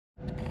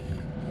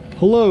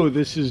Hello,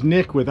 this is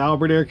Nick with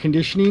Albert Air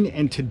Conditioning,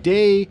 and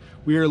today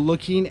we are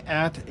looking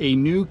at a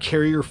new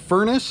carrier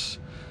furnace,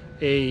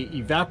 a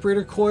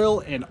evaporator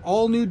coil, and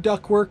all new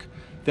ductwork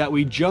that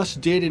we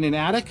just did in an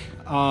attic.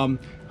 I'm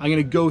going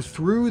to go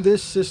through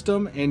this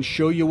system and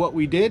show you what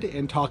we did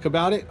and talk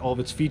about it, all of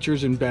its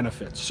features and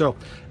benefits. So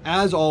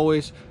as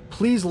always,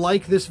 please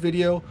like this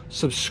video,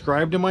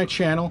 subscribe to my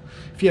channel.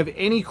 If you have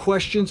any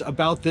questions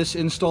about this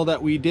install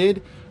that we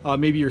did,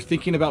 maybe you're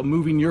thinking about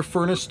moving your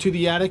furnace to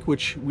the attic,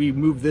 which we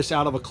moved this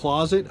out of a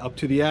closet up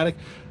to the attic,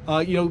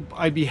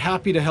 I'd be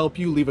happy to help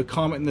you. Leave a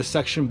comment in the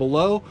section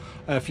below.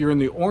 If you're in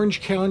the Orange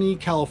County,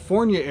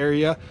 California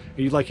area and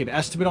you'd like an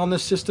estimate on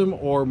this system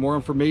or more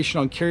information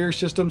on carrier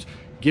systems,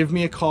 give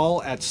me a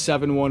call at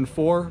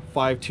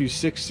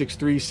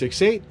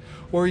 714-526-6368,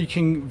 or you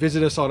can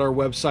visit us on our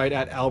website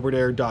at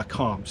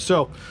albertair.com.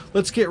 So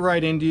let's get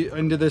right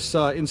into this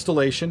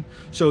installation.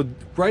 So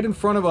right in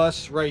front of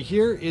us right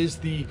here is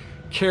the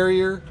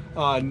carrier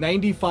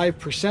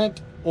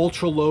 95%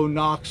 ultra low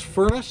NOx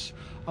furnace.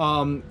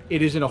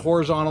 It is in a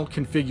horizontal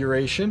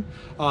configuration.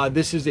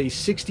 This is a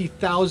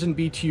 60,000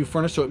 BTU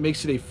furnace, so it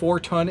makes it a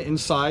 4-ton in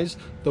size.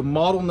 The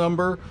model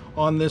number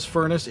on this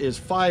furnace is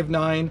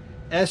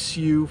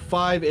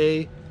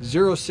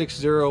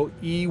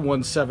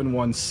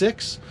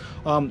 59SU5A060E1716.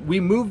 We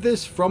moved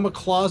this from a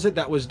closet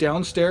that was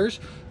downstairs.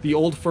 The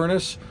old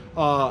furnace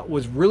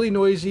was really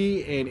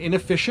noisy and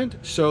inefficient,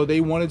 so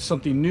they wanted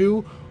something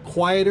new,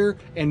 quieter,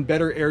 and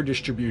better air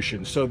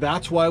distribution. So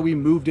that's why we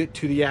moved it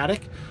to the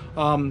attic.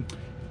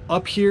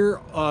 Up here,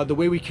 the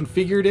way we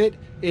configured it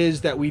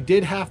is that we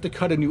did have to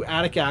cut a new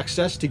attic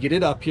access to get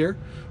it up here.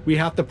 We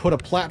have to put a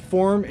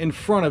platform in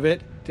front of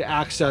it to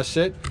access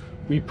it.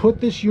 We put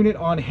this unit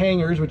on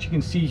hangers, which you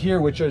can see here,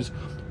 which is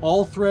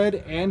all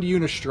thread and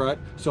unistrut.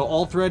 So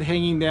all thread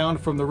hanging down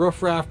from the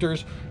roof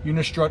rafters,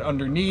 unistrut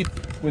underneath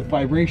with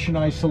vibration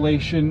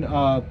isolation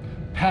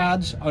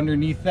pads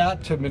underneath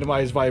that to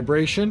minimize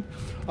vibration.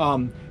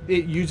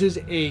 It uses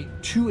a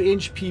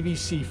 2-inch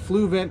PVC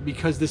flue vent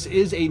because this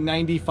is a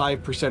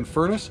 95%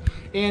 furnace,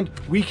 and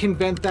we can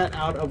vent that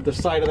out of the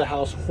side of the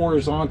house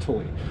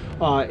horizontally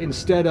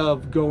instead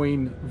of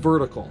going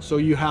vertical. So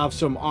you have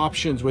some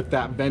options with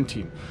that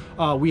venting.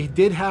 We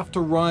did have to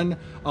run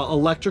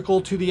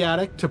electrical to the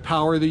attic to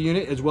power the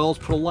unit, as well as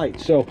put a light.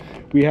 So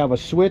we have a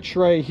switch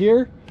right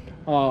here,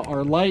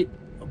 our light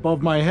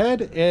above my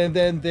head, and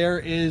then there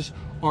is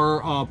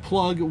our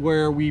plug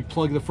where we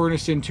plug the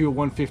furnace into a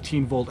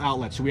 115 volt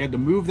outlet. So we had to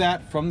move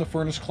that from the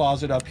furnace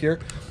closet up here.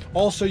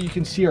 Also, you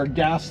can see our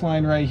gas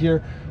line right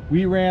here.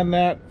 We ran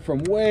that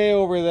from way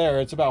over there.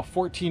 It's about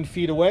 14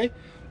 feet away,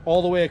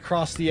 all the way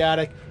across the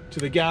attic to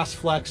the gas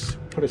flex,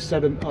 put a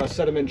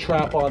sediment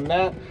trap on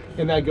that,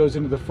 and that goes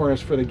into the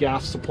furnace for the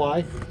gas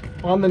supply.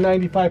 On the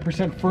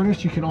 95%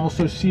 furnace, you can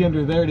also see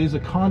under there, it is a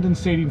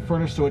condensating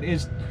furnace, so it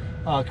is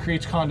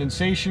creates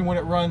condensation when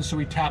it runs, so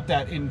we tap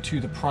that into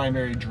the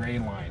primary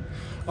drain line.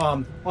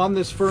 On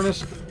this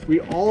furnace, we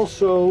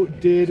also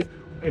did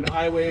an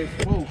iWave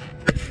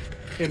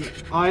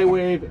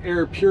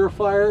air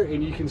purifier,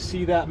 and you can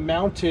see that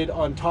mounted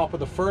on top of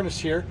the furnace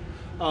here.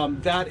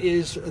 That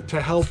is to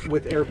help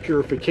with air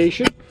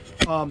purification.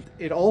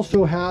 It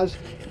also has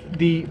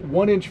the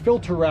 1-inch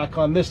filter rack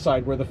on this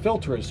side where the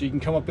filter is, so you can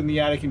come up in the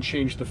attic and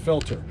change the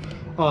filter.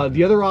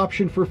 The other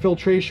option for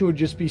filtration would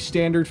just be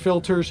standard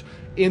filters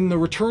in the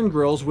return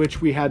grills,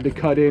 which we had to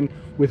cut in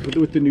with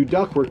the new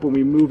ductwork when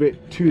we move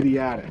it to the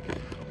attic.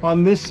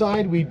 On this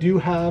side, we do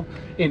have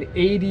an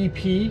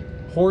ADP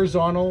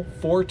horizontal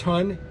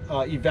 4-ton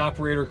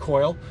evaporator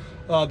coil.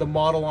 The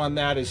model on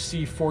that is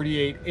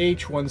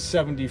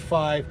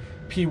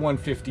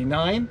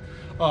C48H175P159.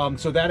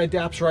 So that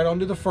adapts right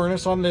onto the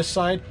furnace on this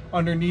side.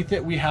 Underneath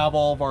it, we have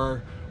all of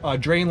our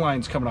drain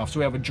lines coming off. So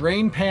we have a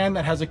drain pan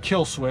that has a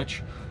kill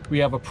switch. We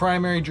have a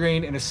primary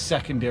drain and a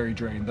secondary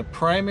drain. The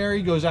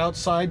primary goes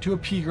outside to a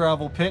pea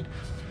gravel pit.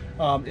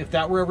 If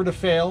that were ever to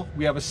fail,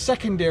 we have a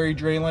secondary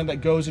drain line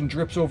that goes and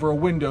drips over a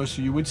window,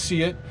 so you would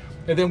see it.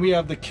 And then we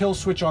have the kill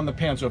switch on the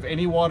pan. So if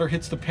any water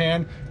hits the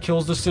pan,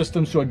 kills the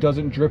system so it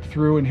doesn't drip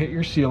through and hit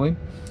your ceiling.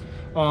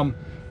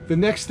 The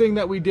next thing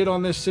that we did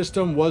on this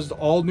system was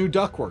all new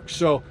ductwork.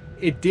 So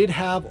it did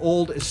have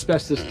old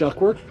asbestos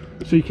ductwork.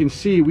 So you can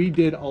see we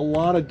did a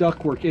lot of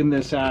ductwork in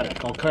this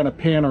attic. I'll kind of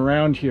pan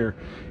around here,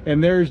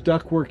 and there's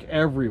ductwork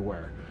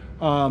everywhere.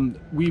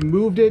 We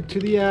moved it to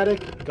the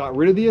attic, got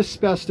rid of the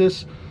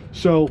asbestos.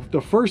 So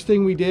the first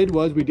thing we did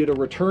was we did a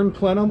return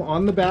plenum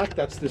on the back.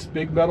 That's this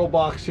big metal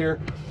box here.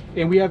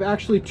 And we have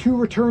actually 2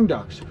 return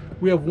ducts.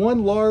 We have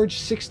one large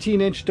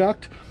 16-inch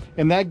duct,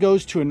 and that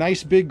goes to a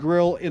nice big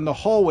grill in the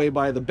hallway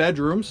by the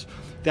bedrooms.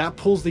 That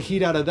pulls the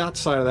heat out of that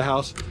side of the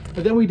house.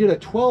 And then we did a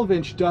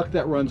 12-inch duct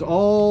that runs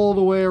all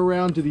the way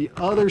around to the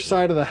other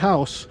side of the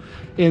house,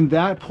 and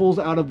that pulls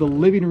out of the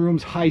living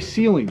room's high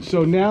ceiling.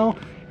 So now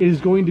it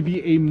is going to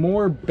be a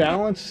more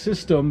balanced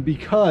system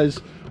because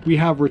we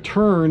have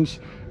returns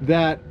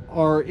that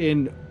are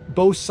in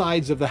both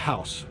sides of the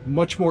house.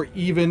 Much more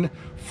even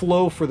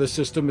flow for the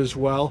system as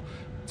well.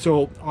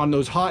 So on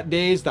those hot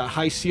days, that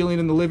high ceiling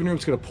in the living room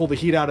is going to pull the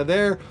heat out of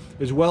there,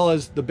 as well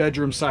as the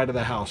bedroom side of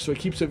the house. So it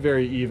keeps it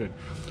very even.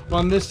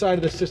 On this side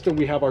of the system,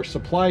 we have our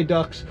supply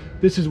ducts.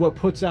 This is what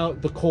puts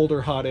out the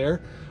colder hot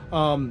air.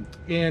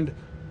 And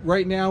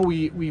right now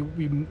we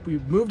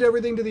moved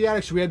everything to the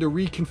attic, so we had to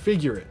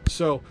reconfigure it.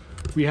 So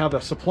we have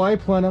a supply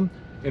plenum,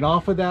 and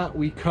off of that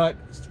we cut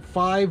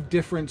 5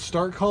 different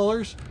start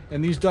collars,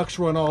 and these ducts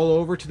run all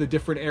over to the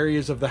different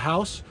areas of the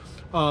house.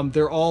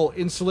 They're all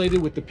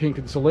insulated with the pink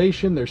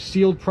insulation. They're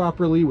sealed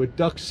properly with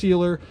duct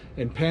sealer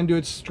and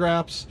panduit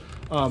straps.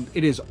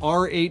 It is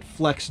R8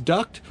 flex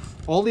duct.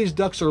 All these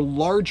ducts are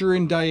larger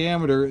in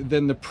diameter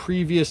than the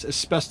previous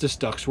asbestos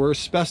ducts, where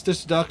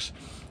asbestos ducts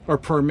are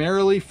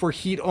primarily for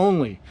heat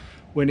only.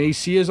 When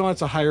AC is on,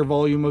 it's a higher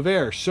volume of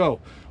air. So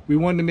we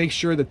wanted to make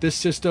sure that this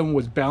system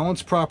was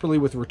balanced properly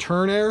with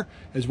return air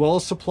as well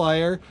as supply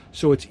air,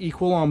 so it's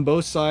equal on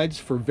both sides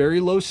for very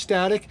low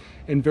static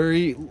and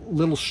very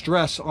little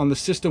stress on the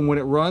system when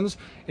it runs.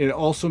 And it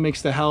also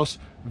makes the house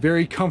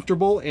very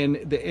comfortable, and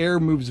the air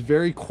moves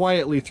very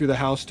quietly through the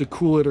house to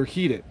cool it or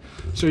heat it.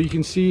 So you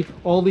can see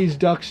all these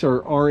ducts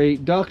are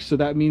R8 ducts, so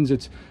that means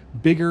it's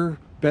bigger,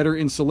 better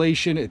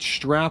insulation, it's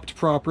strapped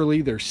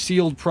properly, they're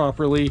sealed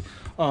properly.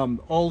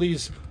 All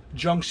these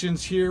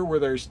junctions here where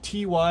there's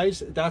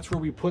TYs, that's where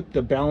we put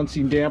the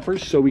balancing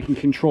dampers, so we can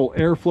control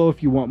airflow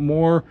if you want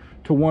more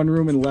to one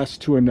room and less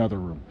to another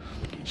room.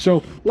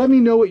 So let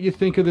me know what you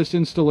think of this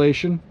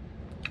installation.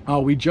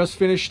 We just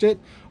finished it,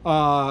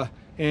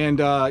 and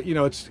you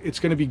know, it's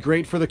going to be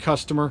great for the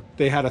customer.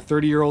 They had a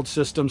 30-year-old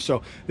system,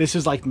 so this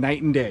is like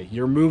night and day.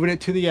 You're moving it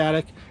to the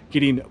attic,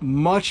 getting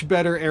much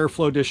better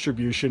airflow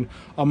distribution,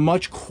 a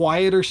much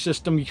quieter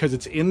system because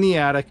it's in the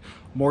attic,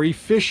 more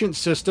efficient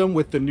system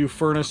with the new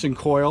furnace and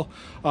coil,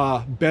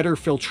 better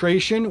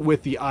filtration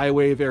with the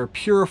iWave air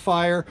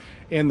purifier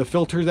and the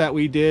filter that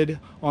we did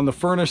on the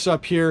furnace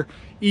up here,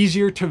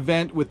 easier to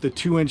vent with the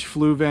 2-inch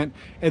flue vent.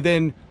 And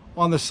then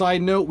on the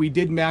side note, we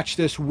did match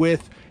this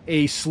with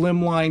a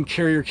slimline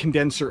carrier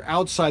condenser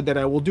outside that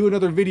I will do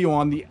another video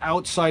on the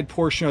outside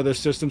portion of the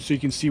system so you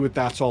can see what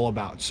that's all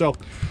about. So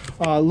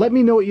let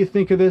me know what you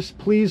think of this.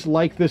 Please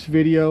like this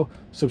video,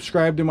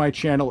 subscribe to my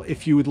channel.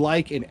 If you would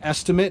like an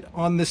estimate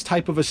on this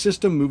type of a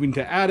system, moving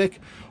to attic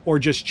or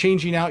just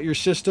changing out your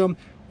system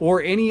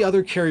or any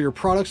other Carrier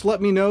products,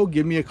 let me know.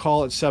 Give me a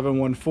call at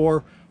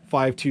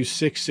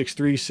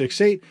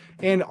 714-526-6368.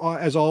 And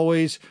as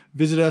always,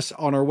 visit us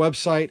on our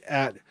website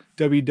at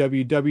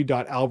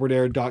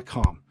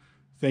www.albertair.com.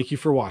 Thank you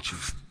for watching.